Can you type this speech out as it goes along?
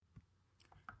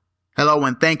Hello,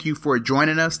 and thank you for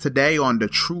joining us today on the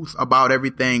Truth About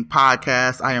Everything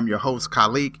podcast. I am your host,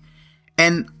 Khalik.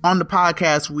 And on the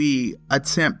podcast, we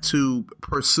attempt to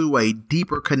pursue a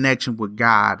deeper connection with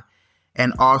God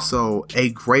and also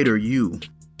a greater you.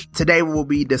 Today, we'll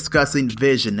be discussing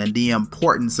vision and the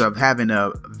importance of having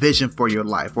a vision for your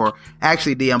life, or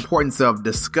actually the importance of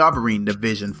discovering the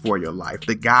vision for your life,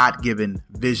 the God-given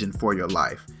vision for your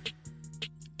life.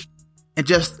 And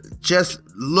just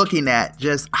looking at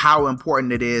just how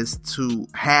important it is to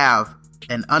have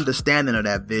an understanding of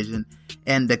that vision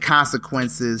and the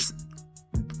consequences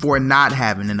for not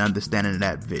having an understanding of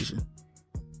that vision.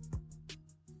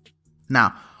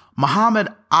 Now, Muhammad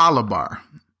Alibar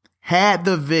had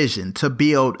the vision to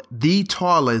build the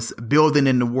tallest building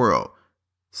in the world.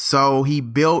 So he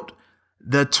built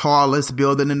the tallest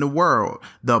building in the world,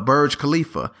 the Burj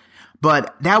Khalifa.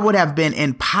 But that would have been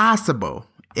impossible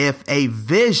if a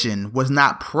vision was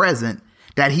not present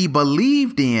that he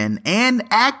believed in and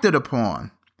acted upon.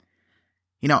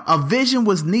 A vision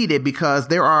was needed because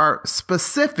there are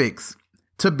specifics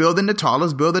to building the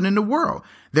tallest building in the world.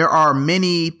 There are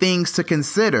many things to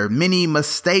consider, many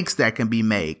mistakes that can be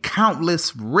made,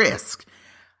 countless risks,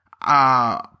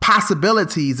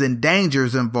 possibilities and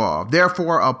dangers involved.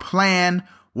 Therefore, a plan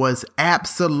was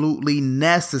absolutely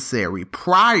necessary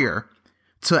prior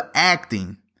to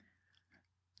acting.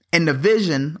 And the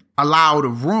vision allowed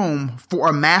room for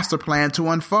a master plan to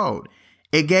unfold.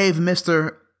 It gave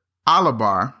Mr.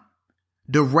 Alibar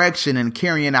direction in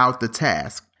carrying out the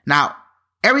task. Now,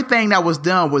 everything that was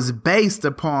done was based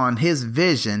upon his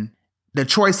vision, the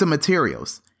choice of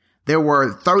materials. There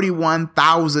were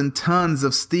 31,000 tons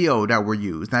of steel that were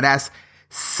used. Now, that's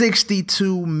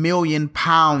 62 million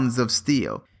pounds of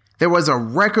steel. There was a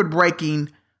record-breaking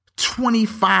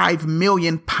 25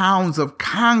 million pounds of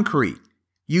concrete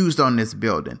used on this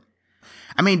building.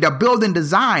 The building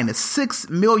design is 6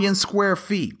 million square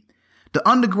feet. The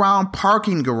underground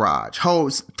parking garage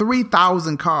holds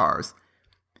 3,000 cars.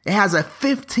 It has a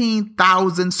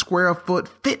 15,000 square foot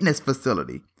fitness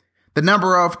facility. The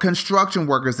number of construction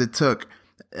workers it took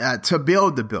to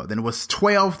build the building was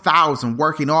 12,000,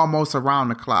 working almost around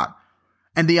the clock.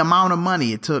 And the amount of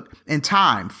money it took in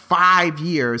time, 5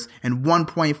 years and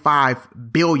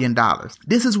 $1.5 billion.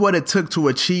 This is what it took to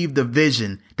achieve the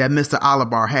vision that Mr.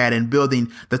 Alibar had in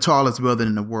building the tallest building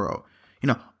in the world.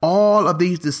 All of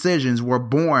these decisions were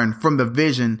born from the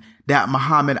vision that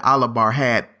Muhammad Alibar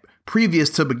had previous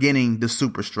to beginning the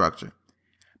superstructure.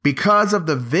 Because of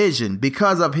the vision,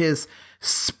 because of his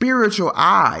spiritual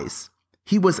eyes,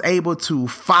 he was able to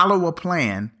follow a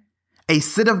plan, a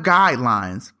set of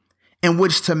guidelines, in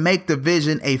which to make the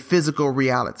vision a physical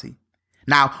reality.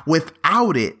 Now,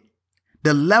 without it,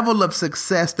 the level of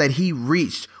success that he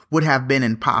reached would have been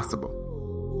impossible.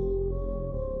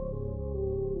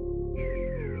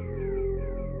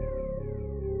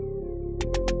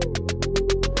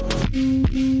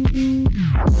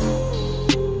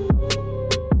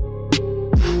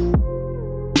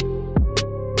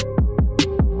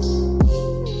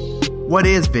 What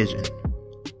is vision?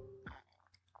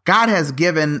 God has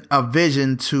given a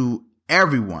vision to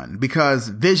everyone because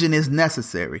vision is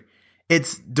necessary.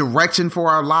 It's direction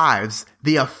for our lives,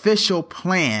 the official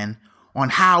plan on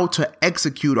how to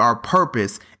execute our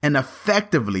purpose and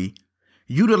effectively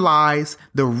utilize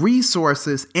the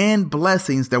resources and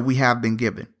blessings that we have been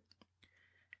given.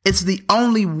 It's the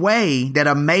only way that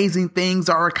amazing things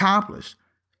are accomplished.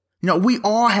 We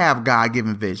all have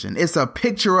God-given vision. It's a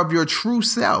picture of your true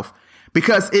self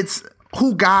because it's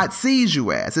who God sees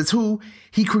you as. It's who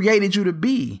he created you to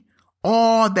be.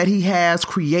 All that he has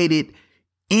created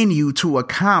in you to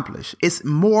accomplish. It's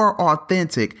more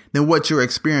authentic than what you're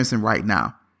experiencing right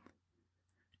now.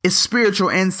 It's spiritual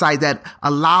insight that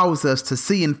allows us to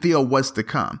see and feel what's to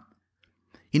come.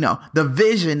 The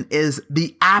vision is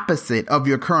the opposite of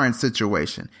your current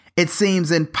situation. It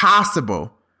seems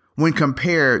impossible when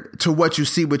compared to what you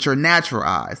see with your natural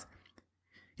eyes.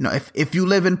 If you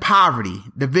live in poverty,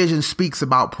 the vision speaks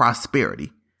about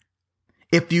prosperity.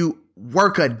 If you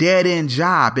work a dead-end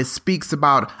job, it speaks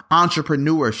about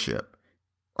entrepreneurship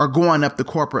or going up the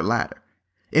corporate ladder.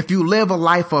 If you live a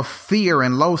life of fear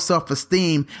and low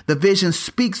self-esteem, the vision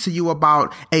speaks to you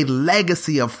about a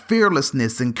legacy of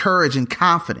fearlessness and courage and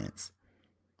confidence.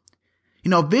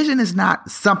 Vision is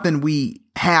not something we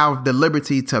have the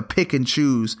liberty to pick and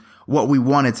choose what we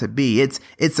want it to be.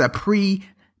 It's a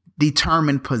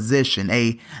predetermined position,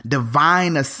 a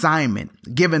divine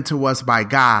assignment given to us by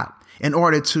God in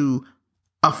order to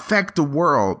affect the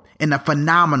world in a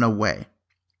phenomenal way.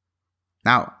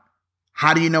 Now,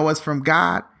 how do you know it's from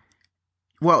God?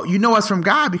 Well, you know it's from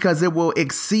God because it will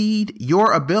exceed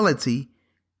your ability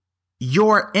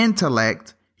your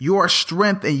intellect, your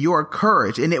strength, and your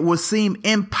courage, and it will seem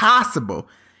impossible,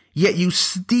 yet you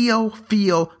still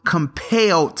feel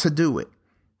compelled to do it.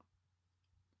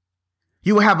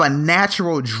 You will have a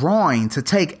natural drawing to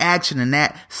take action in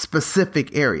that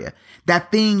specific area.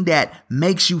 That thing that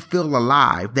makes you feel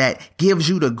alive, that gives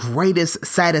you the greatest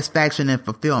satisfaction and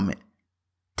fulfillment.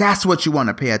 That's what you want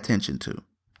to pay attention to.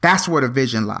 That's where the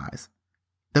vision lies.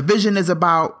 The vision is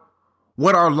about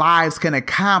what our lives can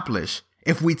accomplish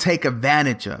if we take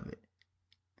advantage of it.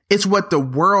 It's what the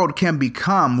world can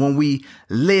become when we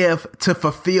live to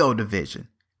fulfill the vision.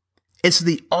 It's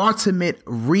the ultimate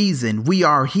reason we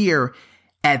are here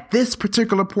at this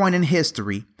particular point in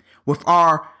history with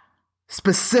our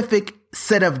specific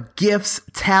set of gifts,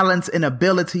 talents, and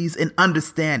abilities and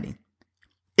understanding.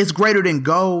 It's greater than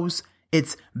goals.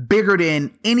 It's bigger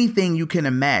than anything you can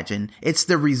imagine. It's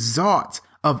the result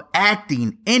of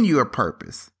acting in your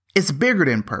purpose. It's bigger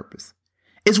than purpose.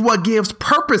 It's what gives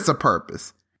purpose a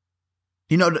purpose.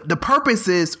 You know, the purpose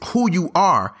is who you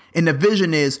are, and the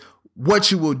vision is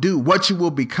what you will do, what you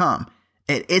will become.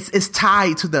 It's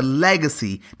tied to the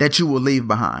legacy that you will leave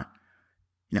behind.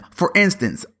 You know, for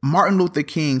instance, Martin Luther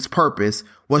King's purpose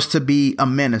was to be a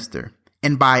minister.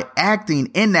 And by acting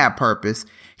in that purpose,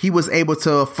 he was able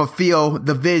to fulfill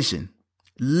the vision,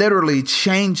 literally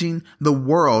changing the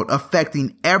world,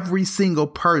 affecting every single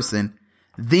person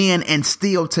then and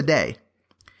still today.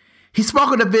 He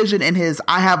spoke of the vision in his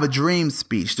I Have a Dream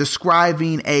speech,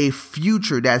 describing a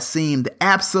future that seemed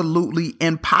absolutely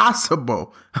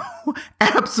impossible,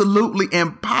 absolutely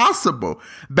impossible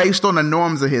based on the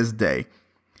norms of his day.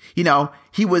 You know,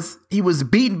 he was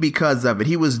beaten because of it.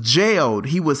 He was jailed.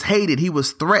 He was hated. He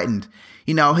was threatened.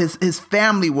 You know, his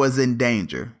family was in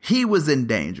danger. He was in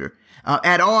danger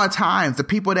at all times. The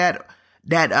people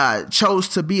that chose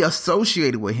to be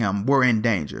associated with him were in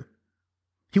danger.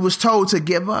 He was told to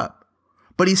give up.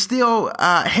 But he still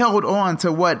held on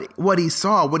to what he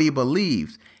saw, what he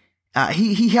believed.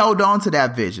 He held on to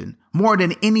that vision more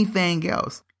than anything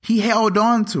else. He held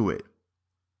on to it.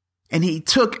 And he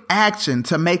took action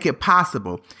to make it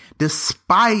possible.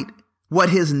 Despite what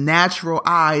his natural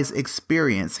eyes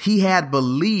experienced, he had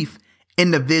belief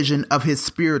in the vision of his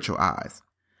spiritual eyes.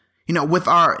 You know, with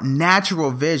our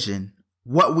natural vision,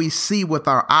 what we see with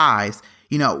our eyes,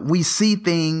 you know, we see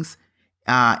things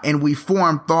and we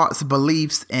form thoughts,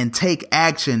 beliefs, and take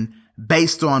action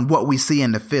based on what we see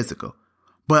in the physical.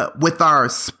 But with our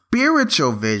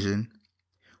spiritual vision,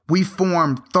 we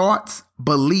form thoughts,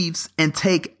 beliefs, and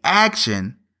take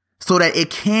action so that it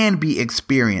can be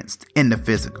experienced in the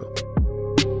physical.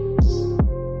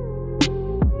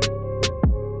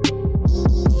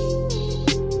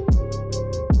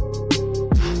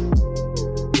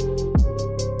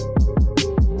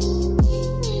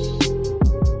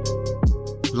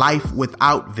 Life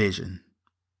without vision.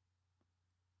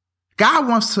 God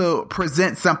wants to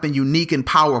present something unique and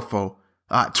powerful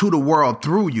to the world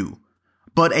through you,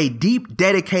 but a deep,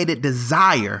 dedicated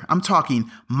desire, I'm talking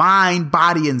mind,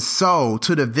 body, and soul,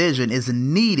 to the vision is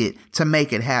needed to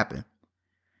make it happen.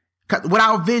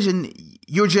 Without vision,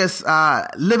 you're just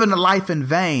living a life in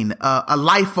vain, a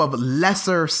life of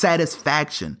lesser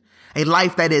satisfaction. A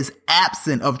life that is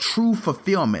absent of true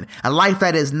fulfillment, a life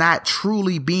that is not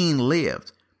truly being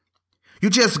lived.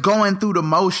 You're just going through the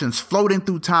motions, floating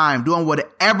through time, doing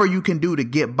whatever you can do to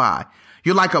get by.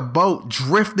 You're like a boat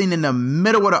drifting in the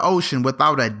middle of the ocean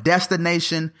without a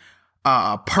destination,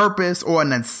 a purpose, or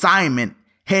an assignment,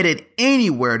 headed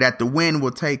anywhere that the wind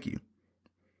will take you.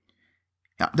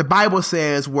 Now, the Bible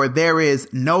says where there is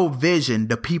no vision,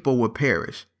 the people will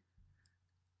perish.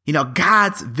 You know,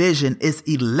 God's vision is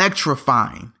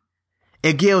electrifying.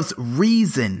 It gives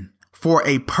reason for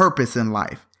a purpose in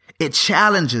life. It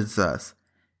challenges us.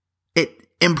 It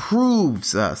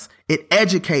improves us. It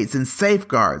educates and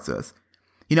safeguards us.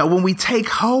 You know, when we take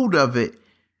hold of it,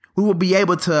 we will be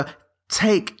able to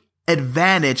take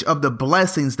advantage of the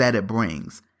blessings that it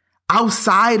brings.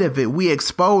 Outside of it, we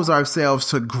expose ourselves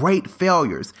to great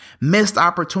failures, missed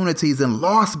opportunities, and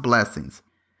lost blessings.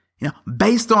 You know,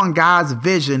 based on God's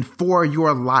vision for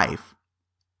your life,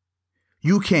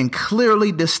 you can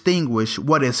clearly distinguish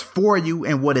what is for you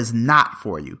and what is not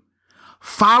for you.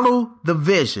 Follow the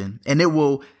vision, and it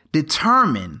will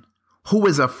determine who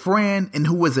is a friend and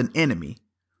who is an enemy,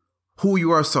 who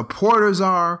your supporters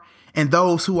are, and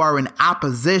those who are in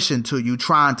opposition to you,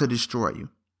 trying to destroy you.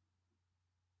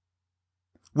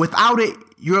 Without it,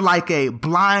 you're like a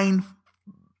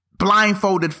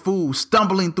blindfolded fool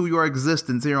stumbling through your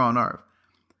existence here on earth.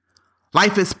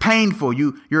 Life is painful.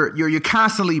 You're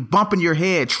constantly bumping your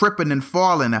head, tripping and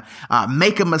falling,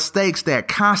 making mistakes that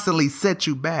constantly set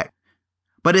you back.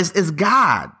 But it's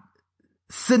God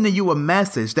sending you a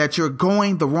message that you're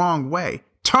going the wrong way.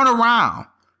 Turn around.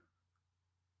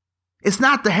 It's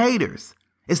not the haters.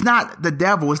 It's not the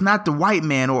devil. It's not the white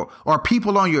man or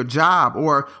people on your job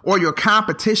or your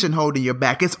competition holding your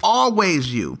back. It's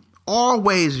always you.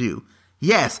 Always you.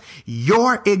 Yes,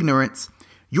 your ignorance,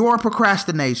 your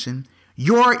procrastination,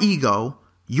 your ego,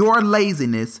 your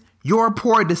laziness, your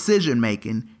poor decision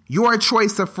making, your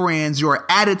choice of friends, your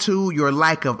attitude, your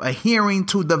lack of adhering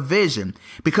to the vision,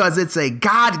 because it's a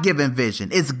God-given vision.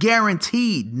 It's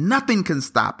guaranteed. Nothing can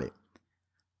stop it.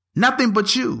 Nothing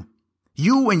but you.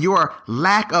 You and your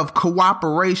lack of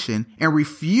cooperation and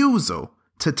refusal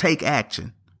to take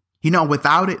action.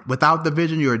 Without it, without the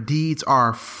vision, your deeds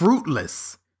are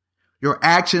fruitless. Your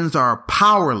actions are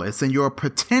powerless and your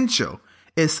potential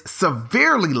is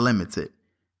severely limited.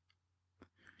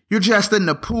 You're just in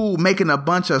the pool making a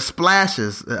bunch of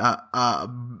splashes,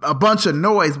 a bunch of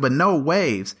noise, but no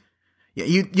waves.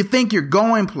 You think you're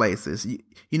going places.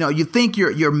 You think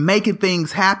you're making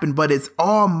things happen, but it's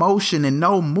all motion and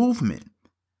no movement.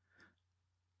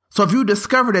 So if you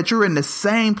discover that you're in the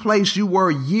same place you were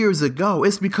years ago,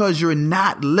 it's because you're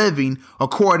not living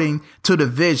according to the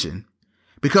vision.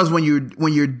 Because when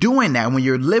you're doing that, when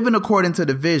you're living according to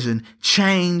the vision,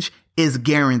 change is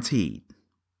guaranteed.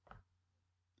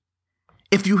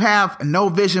 If you have no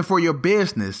vision for your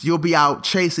business, you'll be out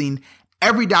chasing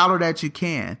every dollar that you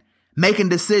can, making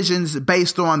decisions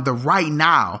based on the right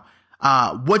now,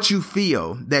 what you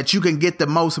feel that you can get the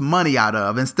most money out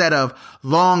of instead of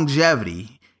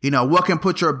longevity. What can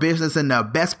put your business in the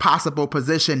best possible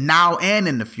position now and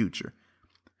in the future.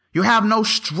 You have no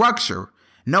structure,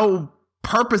 no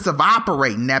purpose of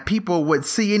operating that people would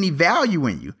see any value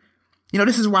in you.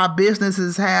 This is why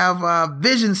businesses have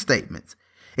vision statements.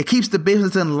 It keeps the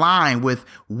business in line with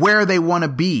where they want to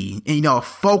be, and,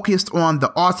 focused on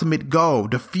the ultimate goal,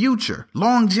 the future,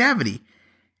 longevity.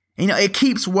 It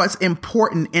keeps what's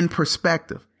important in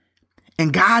perspective.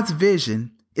 And God's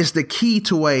vision is the key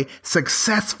to a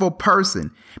successful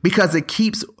person because it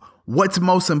keeps what's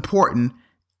most important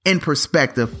in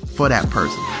perspective for that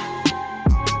person.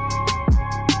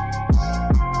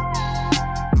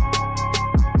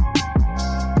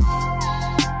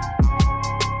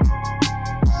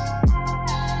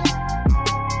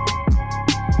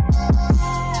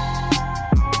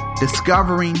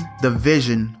 Discovering the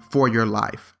vision for your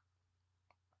life.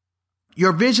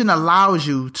 Your vision allows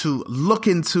you to look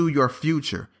into your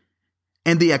future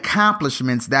and the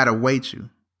accomplishments that await you.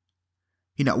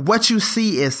 What you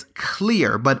see is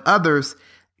clear, but others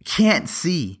can't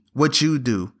see what you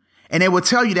do. And they will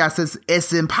tell you that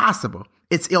it's impossible.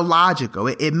 It's illogical.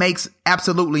 It makes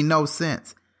absolutely no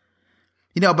sense.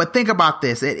 But think about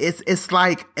this. It's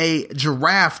like a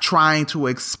giraffe trying to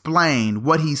explain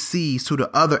what he sees to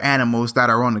the other animals that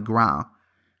are on the ground.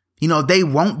 They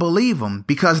won't believe him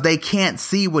because they can't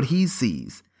see what he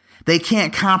sees. They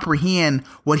can't comprehend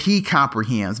what he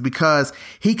comprehends because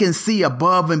he can see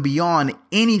above and beyond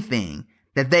anything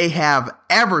that they have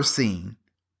ever seen.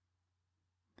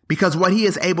 Because what he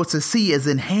is able to see is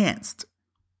enhanced.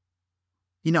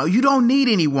 You don't need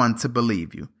anyone to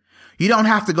believe you. You don't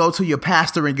have to go to your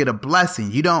pastor and get a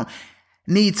blessing. You don't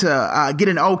need to get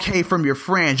an okay from your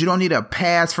friends. You don't need a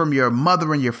pass from your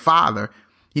mother and your father.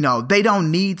 They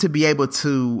don't need to be able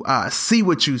to see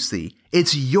what you see.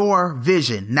 It's your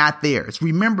vision, not theirs.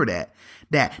 Remember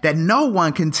that no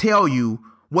one can tell you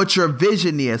what your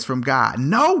vision is from God.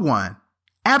 No one,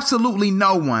 absolutely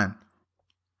no one.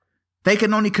 They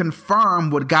can only confirm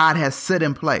what God has set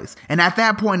in place. And at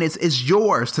that point, it's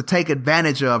yours to take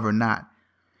advantage of or not.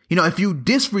 If you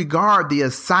disregard the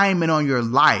assignment on your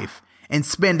life and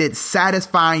spend it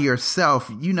satisfying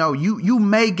yourself, you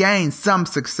may gain some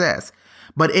success,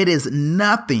 but it is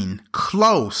nothing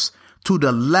close to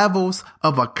the levels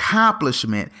of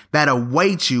accomplishment that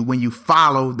await you when you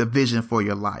follow the vision for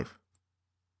your life.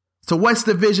 So what's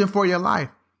the vision for your life?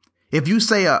 If you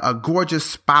say a gorgeous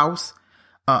spouse,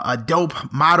 a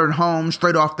dope modern home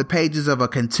straight off the pages of a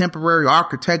contemporary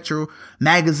architectural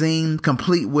magazine,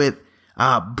 complete with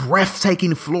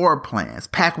breathtaking floor plans,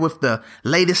 packed with the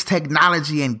latest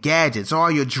technology and gadgets,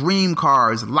 all your dream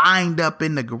cars lined up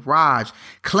in the garage,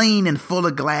 clean and full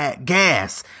of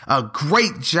gas, a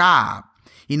great job,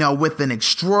 with an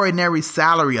extraordinary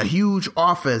salary, a huge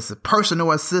office, a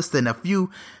personal assistant, a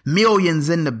few millions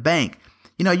in the bank.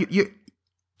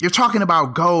 You're talking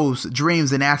about goals,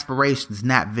 dreams, and aspirations,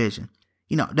 not vision.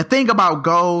 The thing about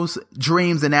goals,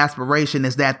 dreams, and aspiration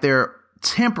is that they're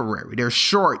temporary. They're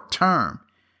short term.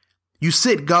 You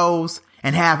set goals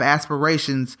and have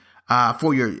aspirations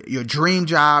for your dream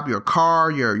job, your car,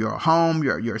 your home,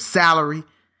 your salary.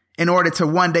 in order to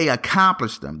one day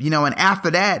accomplish them, and after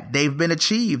that, they've been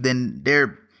achieved and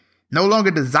they're no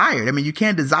longer desired. I mean, you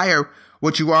can't desire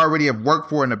what you already have worked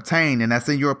for and obtained, and that's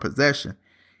in your possession.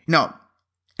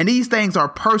 And these things are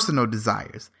personal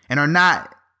desires and are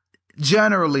not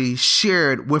generally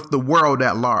shared with the world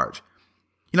at large.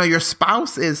 Your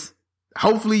spouse is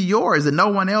hopefully yours and no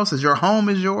one else's. Your home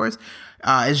is yours.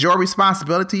 It's your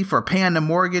responsibility for paying the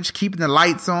mortgage, keeping the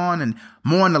lights on, and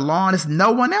mowing the lawn. It's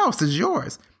no one else. It's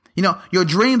yours. Your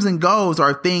dreams and goals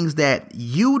are things that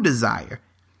you desire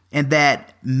and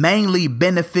that mainly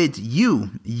benefit you.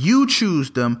 You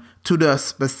choose them to the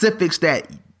specifics that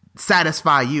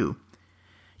satisfy you.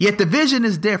 Yet the vision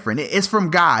is different. It's from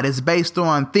God. It's based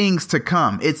on things to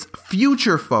come. It's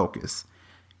future focus.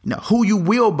 Who you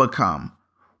will become,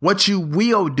 what you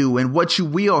will do, and what you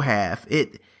will have.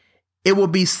 It will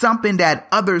be something that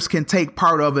others can take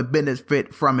part of and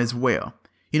benefit from as well.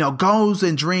 Goals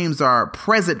and dreams are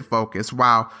present focused,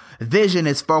 while vision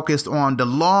is focused on the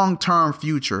long-term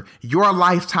future, your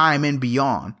lifetime and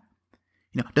beyond.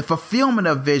 The fulfillment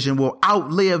of vision will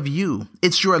outlive you.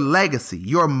 It's your legacy,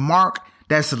 your mark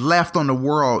that's left on the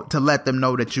world to let them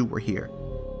know that you were here.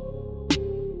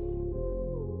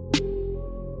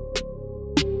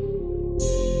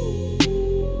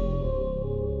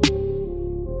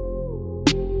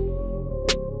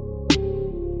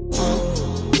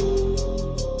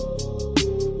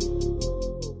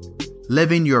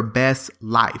 Living your best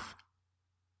life.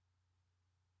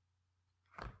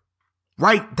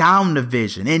 Write down the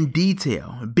vision in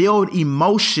detail. Build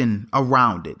emotion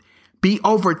around it. Be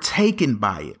overtaken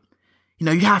by it.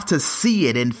 You have to see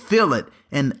it and feel it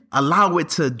and allow it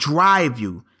to drive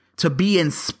you, to be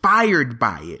inspired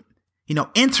by it.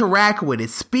 Interact with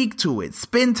it, speak to it,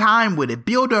 spend time with it,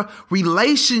 build a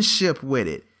relationship with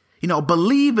it.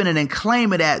 Believe in it and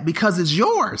claim it because it's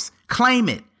yours. Claim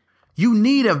it. You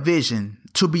need a vision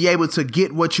to be able to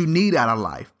get what you need out of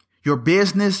life. Your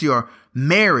business, your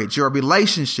marriage, your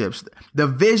relationships. The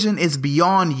vision is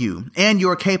beyond you and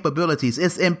your capabilities.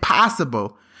 It's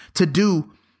impossible to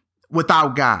do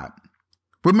without God.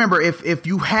 Remember, if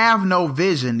you have no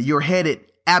vision, you're headed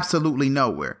absolutely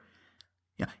nowhere.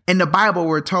 In the Bible,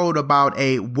 we're told about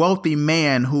a wealthy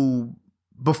man who,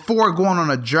 before going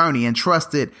on a journey,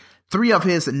 entrusted 3 of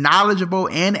his knowledgeable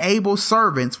and able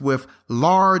servants with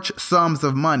large sums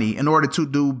of money in order to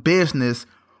do business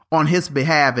on his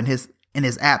behalf in his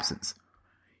absence.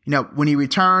 When he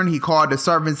returned, he called the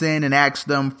servants in and asked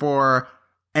them for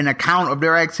an account of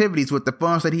their activities with the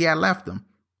funds that he had left them.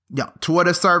 2 of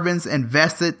the servants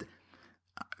invested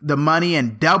the money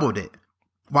and doubled it,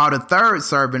 while the 3rd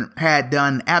servant had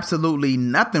done absolutely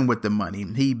nothing with the money.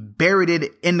 He buried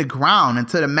it in the ground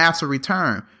until the master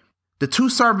returned. The 2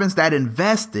 servants that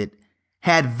invested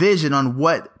had vision on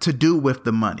what to do with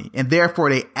the money, and therefore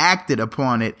they acted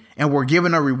upon it and were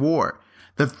given a reward.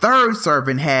 The 3rd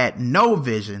servant had no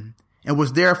vision and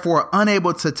was therefore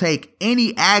unable to take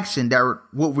any action that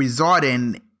would result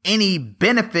in any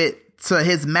benefit to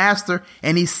his master,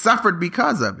 and he suffered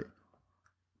because of it.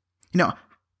 All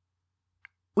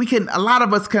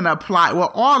of us can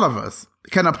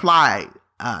apply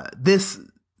this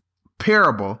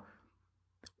parable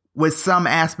with some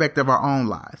aspect of our own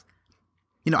lives.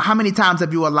 How many times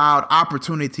have you allowed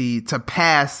opportunity to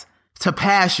pass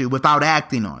you without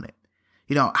acting on it?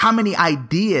 How many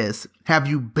ideas have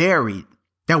you buried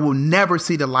that will never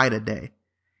see the light of day?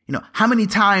 How many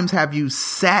times have you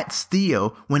sat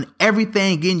still when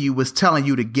everything in you was telling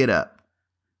you to get up?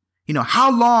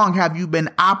 How long have you been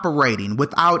operating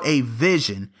without a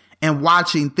vision and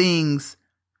watching things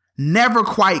never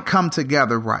quite come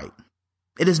together right?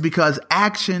 It is because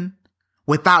action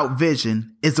without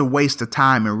vision is a waste of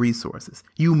time and resources.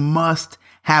 You must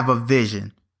have a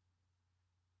vision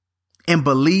and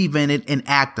believe in it and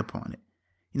act upon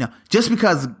it. Just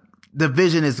because the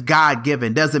vision is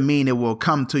God-given doesn't mean it will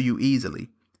come to you easily.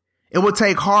 It will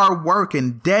take hard work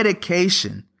and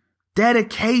dedication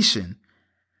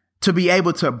to be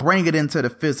able to bring it into the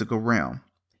physical realm.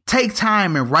 Take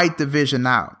time and write the vision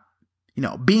out.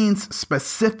 Being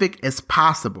specific as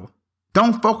possible.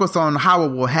 Don't focus on how it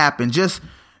will happen. Just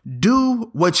do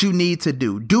what you need to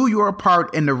do. Do your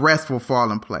part and the rest will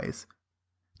fall in place.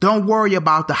 Don't worry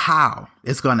about the how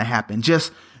it's going to happen.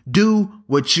 Just do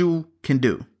what you can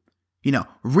do.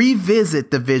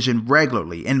 Revisit the vision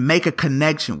regularly and make a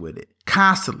connection with it.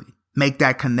 Constantly make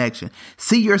that connection.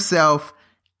 See yourself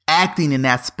acting in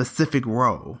that specific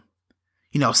role.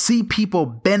 See people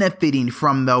benefiting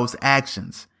from those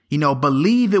actions.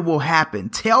 Believe it will happen.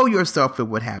 Tell yourself it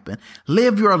would happen.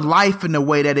 Live your life in a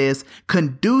way that is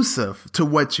conducive to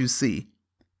what you see.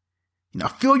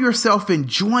 Feel yourself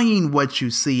enjoying what you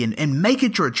see and make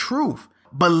it your truth.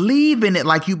 Believe in it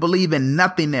like you believe in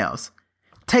nothing else.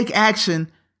 Take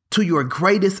action to your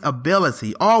greatest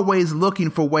ability, always looking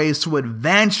for ways to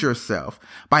advance yourself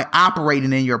by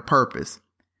operating in your purpose.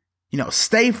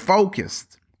 Stay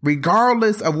focused,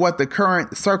 regardless of what the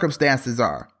current circumstances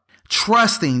are,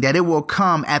 trusting that it will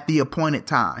come at the appointed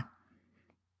time.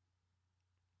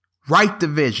 Write the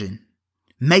vision,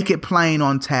 make it plain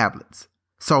on tablets,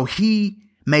 so he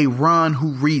may run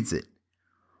who reads it.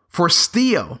 For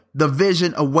still the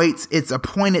vision awaits its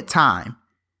appointed time.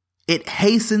 It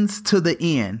hastens to the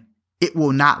end. It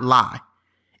will not lie.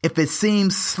 If it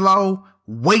seems slow,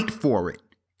 wait for it.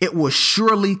 It will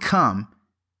surely come.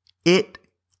 It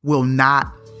will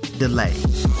not delay.